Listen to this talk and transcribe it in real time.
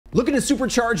Looking to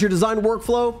supercharge your design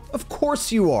workflow? Of course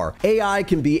you are. AI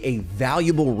can be a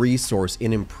valuable resource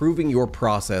in improving your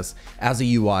process as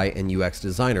a UI and UX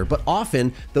designer, but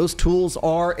often those tools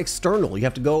are external. You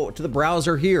have to go to the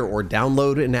browser here or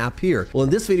download an app here. Well, in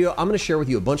this video, I'm going to share with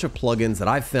you a bunch of plugins that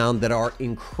I've found that are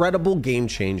incredible game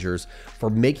changers for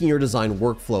making your design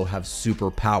workflow have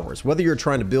superpowers. Whether you're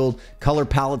trying to build color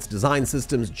palettes, design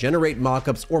systems, generate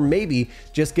mockups, or maybe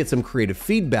just get some creative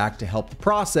feedback to help the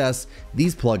process,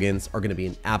 these plugins are going to be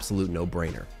an absolute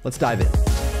no-brainer. Let's dive in.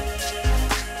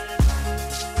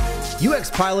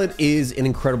 UX Pilot is an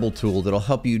incredible tool that'll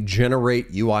help you generate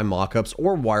UI mockups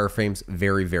or wireframes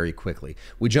very, very quickly.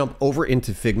 We jump over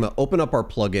into Figma, open up our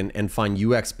plugin, and find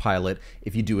UX Pilot.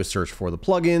 If you do a search for the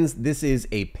plugins, this is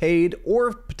a paid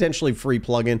or potentially free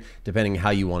plugin, depending how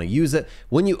you want to use it.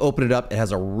 When you open it up, it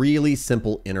has a really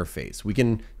simple interface. We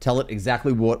can tell it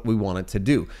exactly what we want it to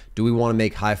do. Do we want to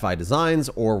make hi-fi designs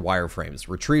or wireframes?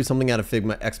 Retrieve something out of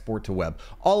Figma, export to web.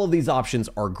 All of these options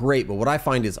are great, but what I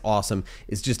find is awesome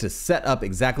is just to set up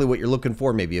exactly what you're looking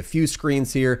for, maybe a few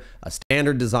screens here, a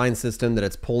standard design system that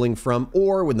it's pulling from,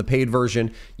 or with the paid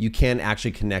version, you can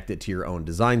actually connect it to your own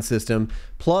design system.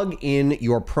 Plug in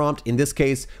your prompt. In this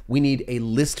case, we need a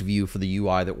list view for the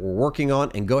UI that we're working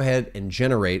on, and go ahead and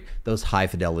generate those high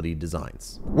fidelity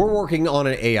designs. We're working on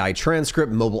an AI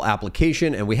transcript mobile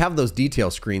application, and we have those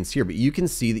detail screens here, but you can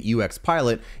see that UX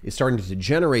Pilot is starting to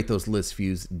generate those list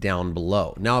views down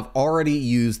below. Now, I've already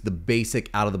used the basic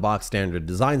out-of-the-box standard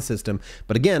design system,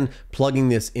 but again, plugging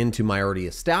this into my already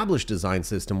established design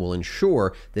system will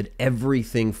ensure that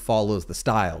everything follows the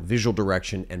style, visual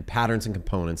direction, and patterns and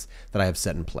components that I have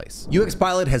set in place. UX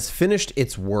Pilot has finished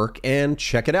its work, and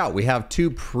check it out. We have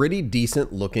two pretty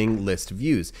decent looking list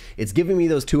views. It's giving me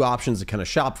those two options to kind of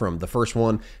shop from. The first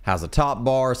one has a top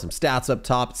bar, some stats up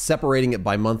top, separating it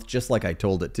by month, just like I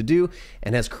told it to do,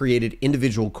 and has created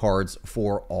individual cards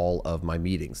for all of my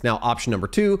meetings. Now, option number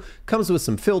two comes with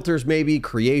some filters, maybe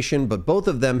creation, but both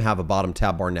of them have a bottom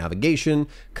tab bar navigation,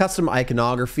 custom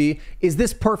iconography. Is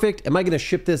this perfect? Am I going to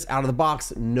ship this out of the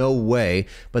box? No way,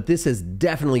 but this has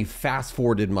definitely fast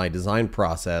forwarded my design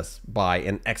process by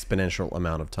an exponential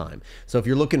amount of time. So if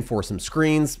you're looking for some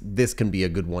screens, this can be a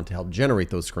good one to help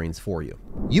generate those screens for you.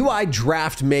 UI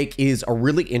Draft Make is a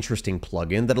really interesting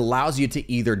plugin that allows you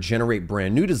to either generate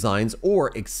brand new designs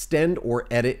or extend or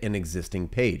edit an existing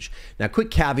page. Now,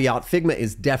 quick caveat, Figma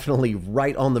is definitely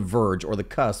right on the verge or the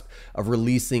cusp of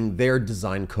releasing their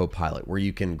design copilot, where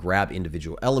you can grab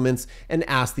individual elements and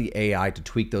ask the AI to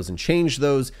tweak those and change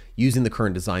those using the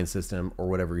current design system or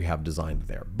whatever you have designed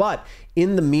there. But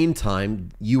in the meantime,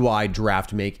 UI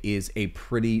Draft Make is a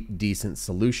pretty decent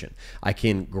solution. I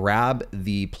can grab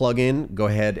the plugin, go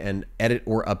ahead and edit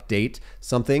or update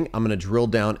something. I'm going to drill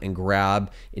down and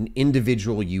grab an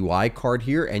individual UI card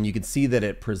here, and you can see that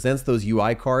it presents those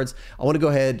UI cards. I want to go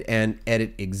ahead and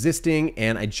edit existing,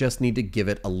 and I just need to give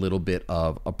it a little bit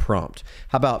of a prompt.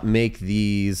 How about make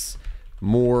these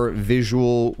more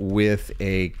visual with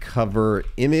a cover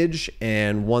image?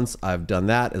 And once I've done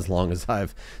that, as long as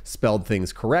I've spelled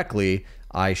things correctly,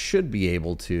 I should be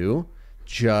able to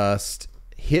just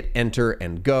hit enter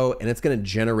and go, and it's going to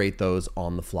generate those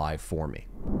on the fly for me.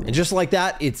 And just like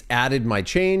that, it's added my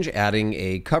change, adding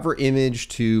a cover image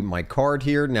to my card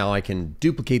here. Now I can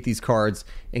duplicate these cards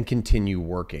and continue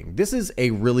working. This is a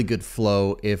really good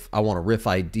flow if I want to riff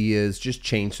ideas, just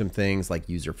change some things like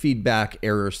user feedback,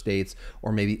 error states,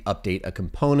 or maybe update a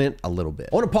component a little bit.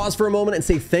 I want to pause for a moment and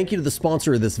say thank you to the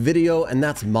sponsor of this video, and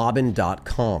that's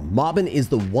Mobbin.com. Mobbin is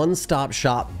the one-stop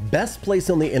shop, best place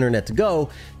on the internet to go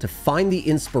to find the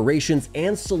inspirations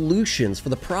and solutions for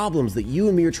the problems that you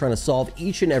and me are trying to solve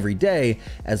each and every day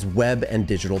as web and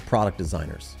digital product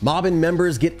designers. Mobbin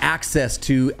members get access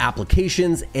to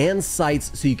applications and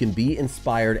sites so you can be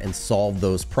inspired and solve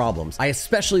those problems. I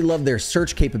especially love their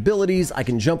search capabilities. I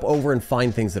can jump over and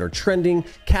find things that are trending,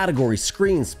 categories,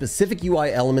 screens, specific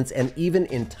UI elements, and even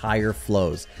entire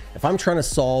flows. If I'm trying to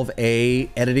solve a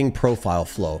editing profile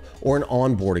flow or an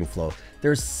onboarding flow,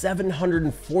 there's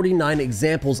 749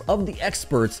 examples of the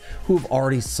experts who have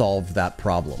already solved that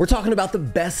problem. We're talking about the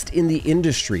best in the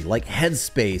industry, like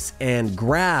Headspace and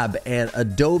Grab and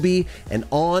Adobe, and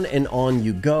on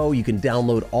you go. You can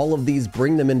download all of these,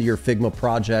 bring them into your Figma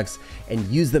projects, and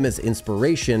use them as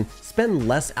inspiration. Spend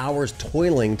less hours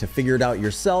toiling to figure it out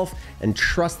yourself, and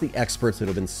trust the experts that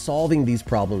have been solving these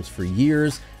problems for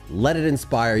years. Let it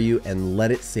inspire you and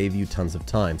let it save you tons of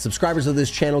time. Subscribers of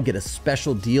this channel get a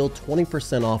special deal,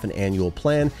 20% off an annual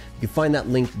plan. You can find that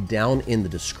link down in the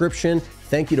description.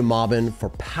 Thank you to Mobbin for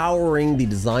powering the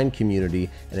design community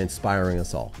and inspiring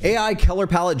us all. AI color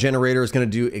palette generator is going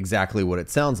to do exactly what it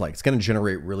sounds like. It's going to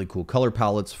generate really cool color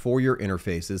palettes for your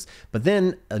interfaces, but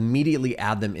then immediately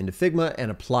add them into Figma and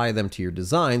apply them to your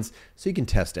designs so you can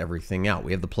test everything out.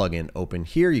 We have the plugin open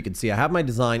here. You can see I have my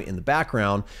design in the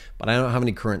background, but I don't have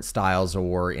any current styles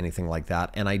or anything like that.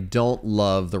 And I don't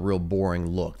love the real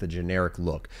boring look, the generic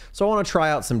look. So I want to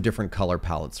try out some different color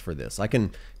palettes for this. I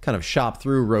can kind of shop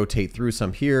through, rotate through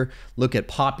some here, look at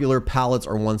popular palettes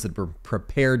or ones that were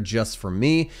prepared just for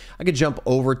me. I could jump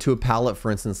over to a palette, for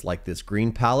instance, like this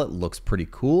green palette, looks pretty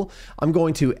cool. I'm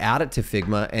going to add it to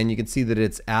Figma, and you can see that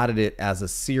it's added it as a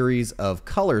series of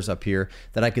colors up here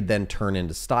that I could then turn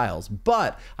into styles.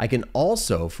 But I can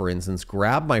also, for instance,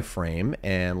 grab my frame,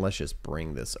 and let's just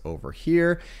bring this over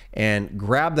here and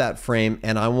grab that frame,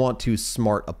 and I want to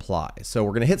smart apply. So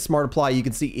we're gonna hit smart apply. You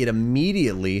can see it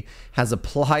immediately has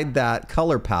applied that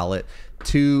color palette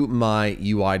to my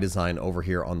UI design over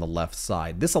here on the left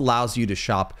side. This allows you to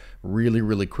shop really,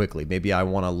 really quickly. Maybe I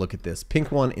want to look at this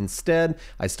pink one instead.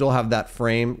 I still have that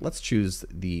frame. Let's choose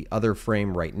the other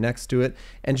frame right next to it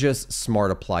and just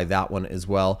smart apply that one as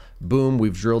well. Boom,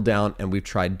 we've drilled down and we've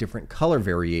tried different color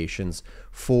variations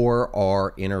for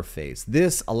our interface.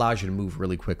 This allows you to move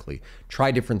really quickly,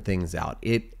 try different things out.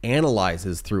 It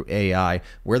analyzes through AI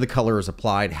where the color is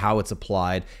applied, how it's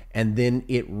applied, and then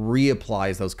it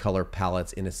reapplies those color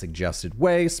palettes in a suggested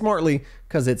way smartly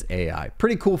because it's AI.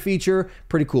 Pretty cool feature,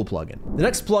 pretty cool plugin. The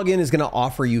next plugin is gonna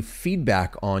offer you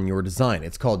feedback on your design.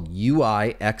 It's called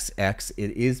UIXX.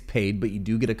 It is paid, but you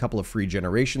do get a couple of free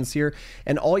generations here.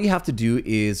 And all you have to do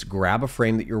is grab a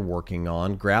frame that you're working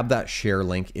on, grab that share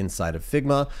link inside of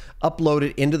Figma, upload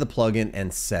it into the plugin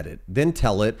and set it. Then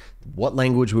tell it what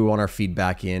language we want our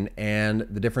feedback in and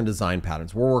the different design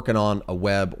patterns. We're working on a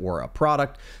web or a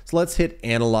product. So let's hit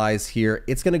analyze here.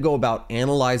 It's gonna go about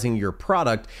analyzing your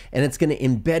product, and it's gonna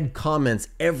embed comments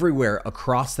everywhere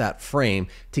across that frame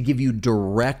to give you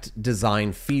direct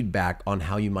design feedback on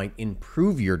how you might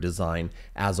improve your design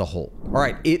as a whole. All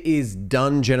right, it is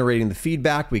done generating the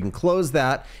feedback. We can close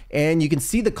that, and you can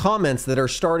see the comments that are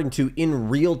starting to, in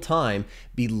real time,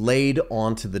 be laid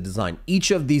onto the design. Each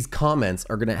of these comments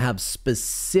are gonna have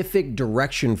specific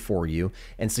direction for you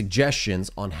and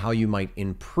suggestions on how you might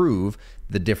improve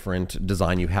the different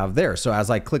design you have there. So as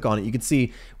I click on it, you can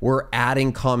see we're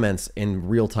adding comments in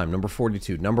real time. Number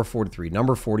 42, number 43,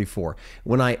 number 44.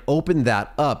 When I open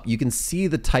that up, you can see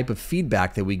the type of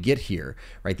feedback that we get here,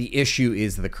 right? The issue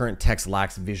is that the current text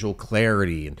lacks visual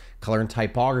clarity and color and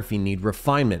typography need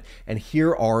refinement. And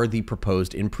here are the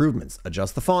proposed improvements.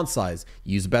 Adjust the font size,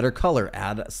 use better color,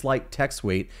 add a slight text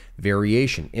weight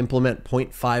variation, implement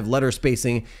 0.5 letter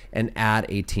spacing, and add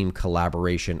a team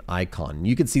collaboration icon.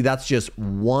 You can see that's just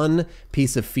one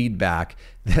piece of feedback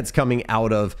that's coming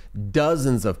out of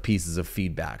dozens of pieces of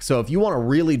feedback. So if you want to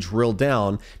really drill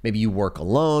down, maybe you work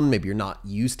alone, maybe you're not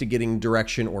used to getting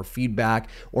direction or feedback,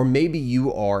 or maybe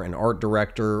you are an art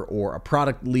director or a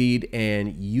product lead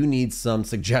and you need some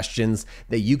suggestions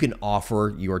that you can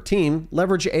offer your team,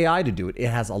 leverage AI to do it. It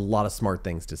has a lot of smart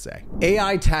things to say.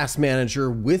 AI Task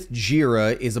Manager with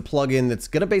Jira is a plugin that's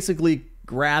going to basically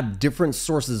grab different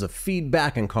sources of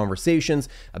feedback and conversations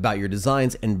about your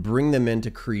designs and bring them in to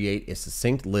create a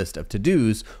succinct list of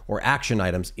to-dos or action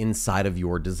items inside of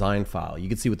your design file. You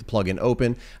can see with the plugin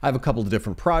open, I have a couple of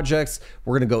different projects.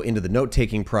 We're gonna go into the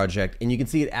note-taking project, and you can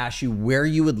see it asks you where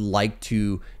you would like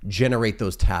to generate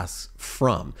those tasks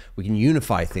from. We can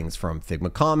unify things from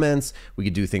Figma comments. We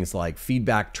could do things like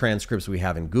feedback transcripts we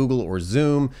have in Google or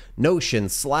Zoom, Notion,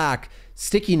 Slack,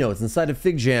 sticky notes inside of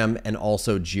FigJam, and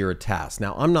also Jira tasks.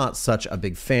 Now, I'm not such a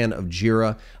big fan of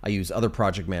Jira. I use other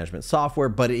project management software,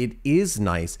 but it is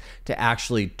nice to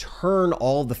actually turn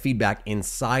all the feedback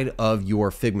inside of your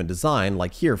Figma design,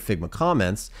 like here, Figma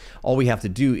comments. All we have to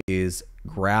do is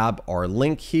grab our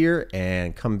link here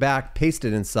and come back, paste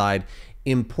it inside,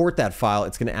 import that file.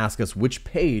 It's going to ask us which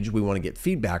page we want to get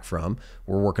feedback from.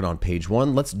 We're working on page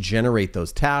 1. Let's generate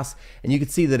those tasks. And you can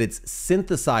see that it's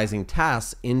synthesizing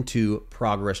tasks into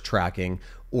progress tracking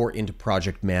or into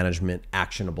project management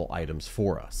actionable items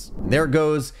for us. And there it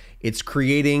goes. It's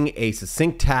creating a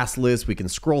succinct task list. We can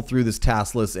scroll through this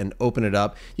task list and open it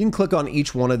up. You can click on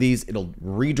each one of these. It'll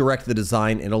redirect the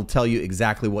design and it'll tell you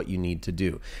exactly what you need to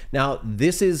do. Now,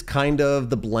 this is kind of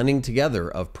the blending together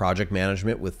of project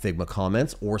management with Figma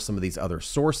comments or some of these other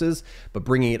sources, but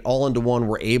bringing it all into one,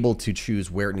 we're able to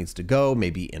choose where it needs to go,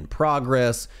 maybe in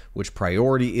progress, which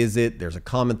priority is it? There's a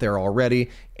comment there already.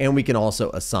 And we can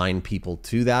also assign people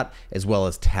to that, as well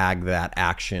as tag that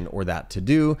action or that to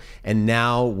do. And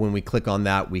now when we click on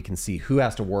that, we can see who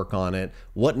has to work on it,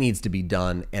 what needs to be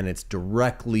done, and it's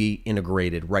directly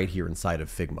integrated right here inside of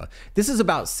Figma. This is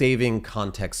about saving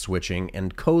context switching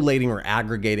and collating or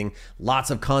aggregating lots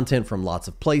of content from lots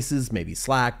of places, maybe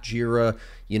Slack, Jira,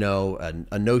 you know,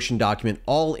 a Notion document,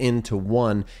 all into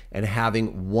one, and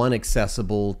having one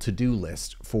accessible to-do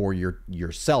list for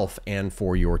yourself and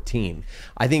for your team.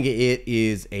 I think it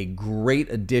is a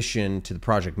great addition to the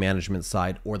project management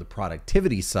side or the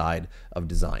productivity side of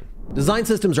design. Design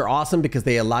systems are awesome because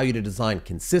they allow you to design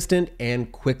consistent and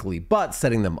quickly, but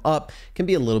setting them up can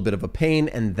be a little bit of a pain,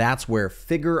 and that's where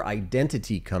Figure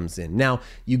Identity comes in. Now,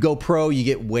 you go pro, you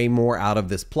get way more out of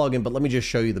this plugin, but let me just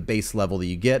show you the base level that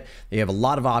you get. You have a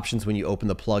lot of options when you open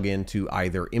the plugin to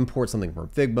either import something from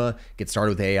Figma, get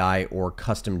started with AI, or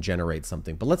custom generate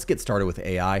something. But let's get started with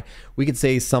AI. We could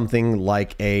say something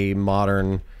like a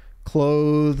modern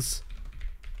clothes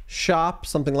shop,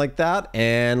 something like that.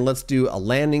 And let's do a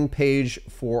landing page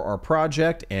for our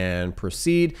project and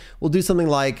proceed. We'll do something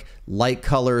like light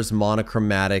colors,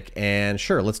 monochromatic, and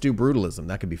sure, let's do brutalism.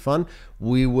 That could be fun.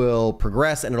 We will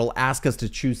progress and it'll ask us to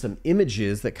choose some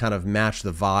images that kind of match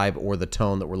the vibe or the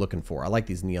tone that we're looking for. I like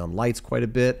these neon lights quite a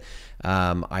bit.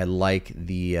 I like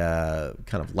the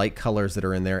kind of light colors that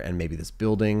are in there, and maybe this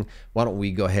building. Why don't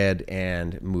we go ahead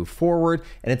and move forward,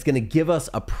 and it's going to give us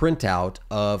a printout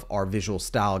of our visual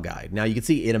style guide. Now you can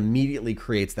see it immediately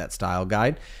creates that style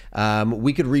guide.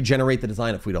 We could regenerate the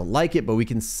design if we don't like it, but we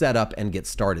can set up and get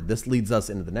started. This leads us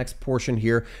into the next portion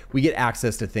here. We get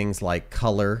access to things like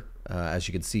color, as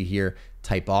you can see here,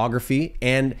 typography,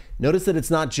 and notice that it's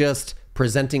not just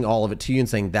presenting all of it to you and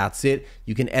saying that's it.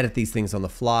 You can edit these things on the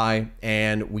fly,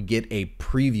 and we get a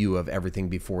preview of everything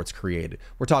before it's created.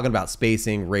 We're talking about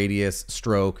spacing, radius,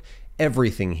 stroke,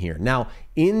 everything here. Now,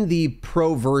 in the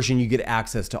pro version, you get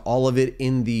access to all of it.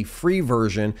 In the free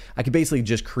version, I could basically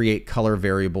just create color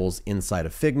variables inside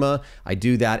of Figma. I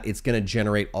do that, it's gonna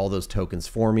generate all those tokens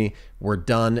for me. We're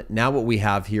done. Now what we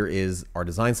have here is our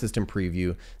design system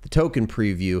preview, the token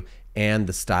preview, and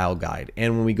the style guide.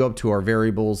 And when we go up to our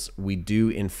variables, we do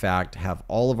in fact have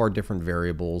all of our different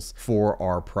variables for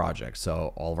our project.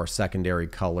 So all of our secondary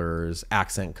colors,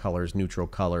 accent colors, neutral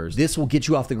colors. This will get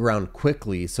you off the ground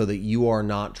quickly so that you are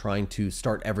not trying to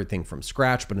start everything from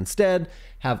scratch, but instead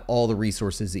have all the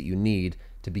resources that you need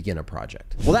to begin a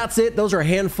project. Well, that's it. Those are a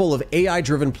handful of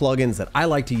AI-driven plugins that I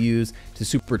like to use to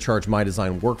supercharge my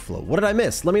design workflow. What did I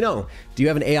miss? Let me know. Do you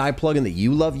have an AI plugin that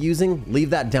you love using?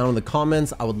 Leave that down in the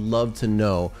comments. I would love to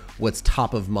know what's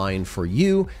top of mind for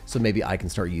you, so maybe I can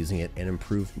start using it and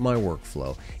improve my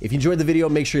workflow. If you enjoyed the video,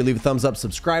 make sure you leave a thumbs up,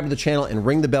 subscribe to the channel, and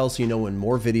ring the bell so you know when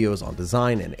more videos on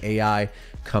design and AI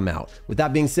come out. With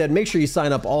that being said, make sure you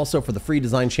sign up also for the free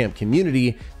Design Champ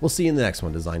community. We'll see you in the next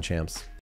one, Design Champs.